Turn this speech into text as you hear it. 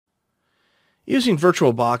Using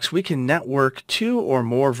VirtualBox, we can network 2 or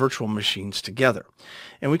more virtual machines together.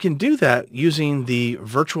 And we can do that using the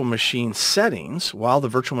virtual machine settings while the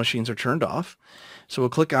virtual machines are turned off. So we'll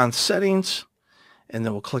click on Settings, and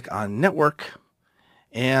then we'll click on Network,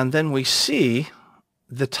 and then we see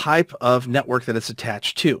the type of network that it's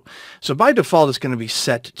attached to. So by default, it's going to be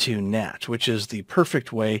set to NAT, which is the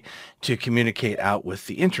perfect way to communicate out with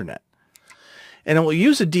the internet. And it will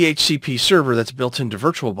use a DHCP server that's built into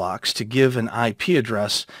VirtualBox to give an IP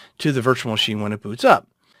address to the virtual machine when it boots up.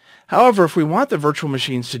 However, if we want the virtual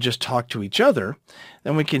machines to just talk to each other,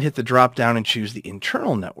 then we can hit the drop down and choose the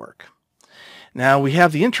internal network. Now we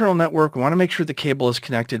have the internal network. We want to make sure the cable is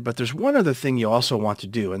connected, but there's one other thing you also want to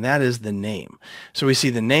do, and that is the name. So we see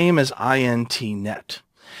the name as INTNet.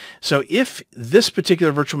 So if this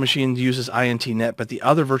particular virtual machine uses INTNet, but the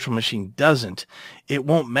other virtual machine doesn't, it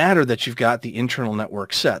won't matter that you've got the internal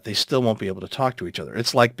network set. They still won't be able to talk to each other.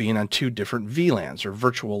 It's like being on 2 different VLANs, or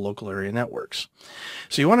virtual local area networks.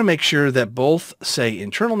 So you want to make sure that both say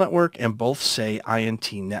internal network and both say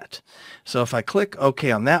INTNet. So if I click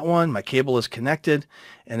OK on that one, my cable is connected,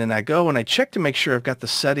 and then I go and I check to make sure I've got the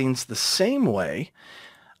settings the same way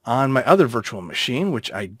on my other virtual machine, which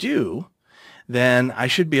I do. Then I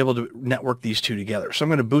should be able to network these 2 together. So I'm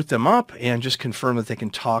going to boot them up and just confirm that they can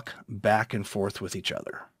talk back and forth with each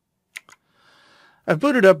other. I've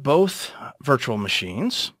booted up both virtual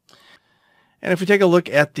machines. And if we take a look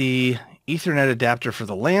at the Ethernet adapter for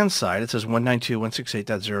the LAN side, it says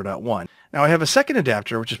 192.168.0.1. Now I have a second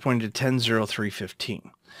adapter which is pointing to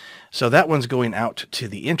 10.03.15. So that one's going out to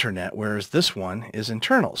the internet, whereas this one is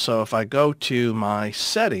internal. So if I go to my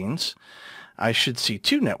settings, I should see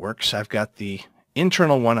 2 networks. I've got the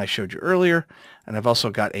internal one I showed you earlier, and I've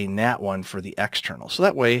also got a NAT one for the external. So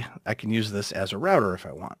that way I can use this as a router if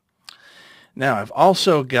I want. Now I've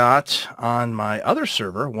also got on my other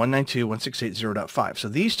server 192.168.0.5. So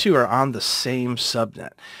these 2 are on the same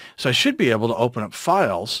subnet. So I should be able to open up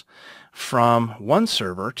files from one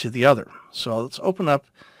server to the other. So let's open up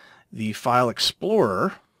the File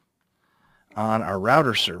Explorer on our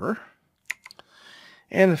router server.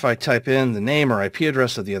 And if I type in the name or IP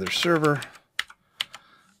address of the other server,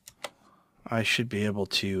 I should be able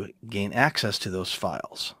to gain access to those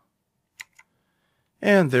files.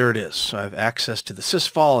 And there it is. So I have access to the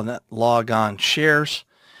sysvol and that logon shares,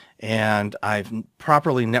 and I'm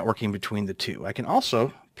properly networking between the 2. I can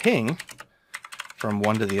also ping from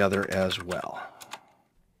one to the other as well.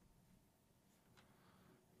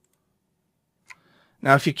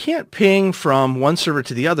 Now, if you can't ping from one server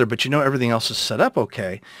to the other, but you know everything else is set up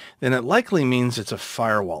okay, then it likely means it's a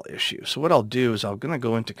firewall issue. So what I'll do is I'm going to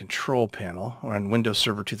go into Control Panel on Windows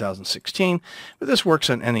Server 2016, but this works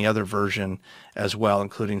on any other version as well,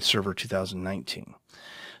 including Server 2019.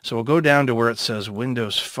 So we'll go down to where it says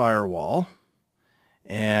Windows Firewall,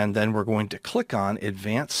 and then we're going to click on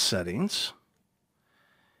Advanced Settings,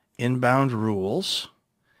 Inbound Rules,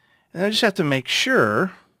 and I just have to make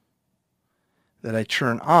sure that I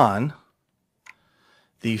turn on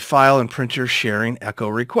the file and printer sharing echo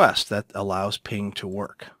request. That allows ping to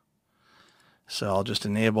work. So I'll just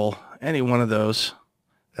enable any one of those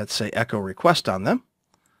that say echo request on them.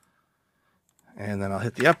 And then I'll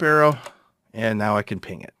hit the up arrow, and now I can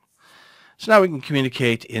ping it. So now we can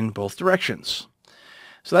communicate in both directions.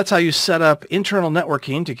 So that's how you set up internal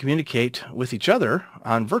networking to communicate with each other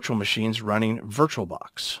on virtual machines running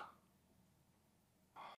VirtualBox.